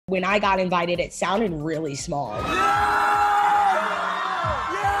When I got invited, it sounded really small.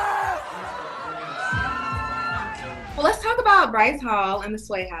 Well, let's talk about Bryce Hall and the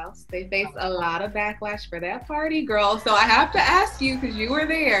Sway House. They faced a lot of backlash for that party, girl. So I have to ask you, because you were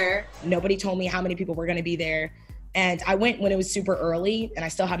there. Nobody told me how many people were gonna be there. And I went when it was super early and I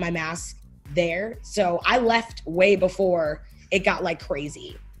still had my mask there. So I left way before it got like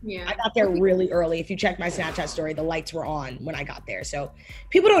crazy. Yeah. I got there really early. If you check my Snapchat story, the lights were on when I got there. So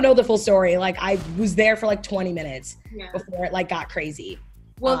people don't know the full story. Like I was there for like 20 minutes before it like got crazy.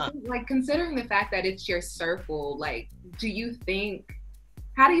 Well, like considering the fact that it's your circle, like,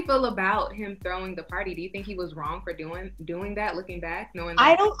 how do you feel about him throwing the party? Do you think he was wrong for doing that, looking back, knowing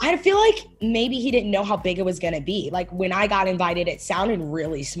that? I feel like maybe he didn't know how big it was going to be. Like when I got invited, it sounded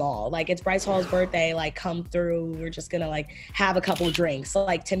really small. Like it's Bryce Hall's birthday, like come through. We're just going to like have a couple drinks. So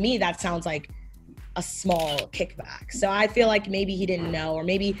like to me, that sounds like a small kickback. So I feel like maybe he didn't know, or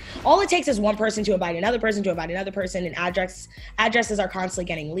maybe all it takes is one person to invite another person to invite another person, and addresses are constantly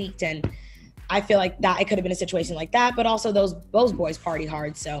getting leaked. And I feel like that it could have been a situation like that, but also those boys party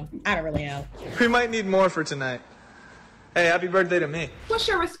hard, so I don't really know. We might need more for tonight. Hey, happy birthday to me. What's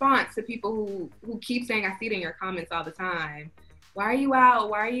your response to people who keep saying, I see it in your comments all the time, why are you out?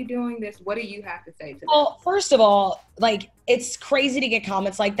 Why are you doing this? What do you have to say to them? Well, first of all, like, it's crazy to get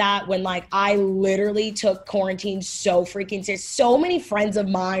comments like that when, like, I literally took quarantine so freaking serious. So many friends of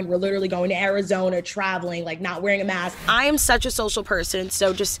mine were literally going to Arizona, traveling, like, not wearing a mask. I am such a social person,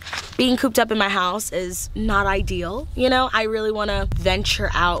 so just being cooped up in my house is not ideal, you know? I really want to venture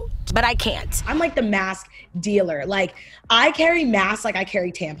out, but I can't. I'm like the mask dealer. Like, I carry masks like I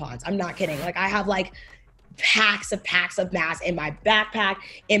carry tampons. I'm not kidding. Like, I have, like, packs of masks in my backpack,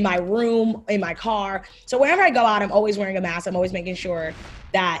 in my room, in my car. So whenever I go out, I'm always wearing a mask. I'm always making sure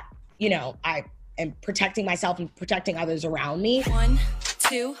that, you know, I am protecting myself and protecting others around me. 1,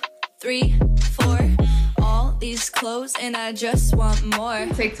 2, 3, 4. All these clothes and I just want more.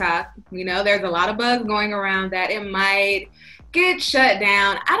 TikTok, you know, there's a lot of buzz going around that it might get shut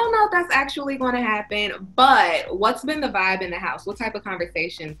down. I don't know if that's actually going to happen, but what's been the vibe in the house? What type of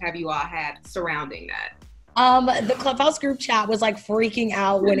conversations have you all had surrounding that? The Clubhouse group chat was like freaking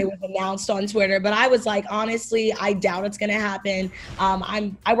out when it was announced on Twitter, but I was like, honestly, I doubt it's gonna happen.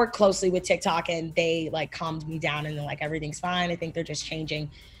 I work closely with TikTok and they like calmed me down and they're like, everything's fine. I think they're just changing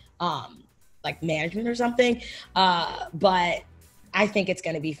like management or something. But I think it's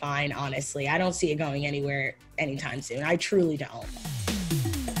gonna be fine, honestly. I don't see it going anywhere anytime soon. I truly don't.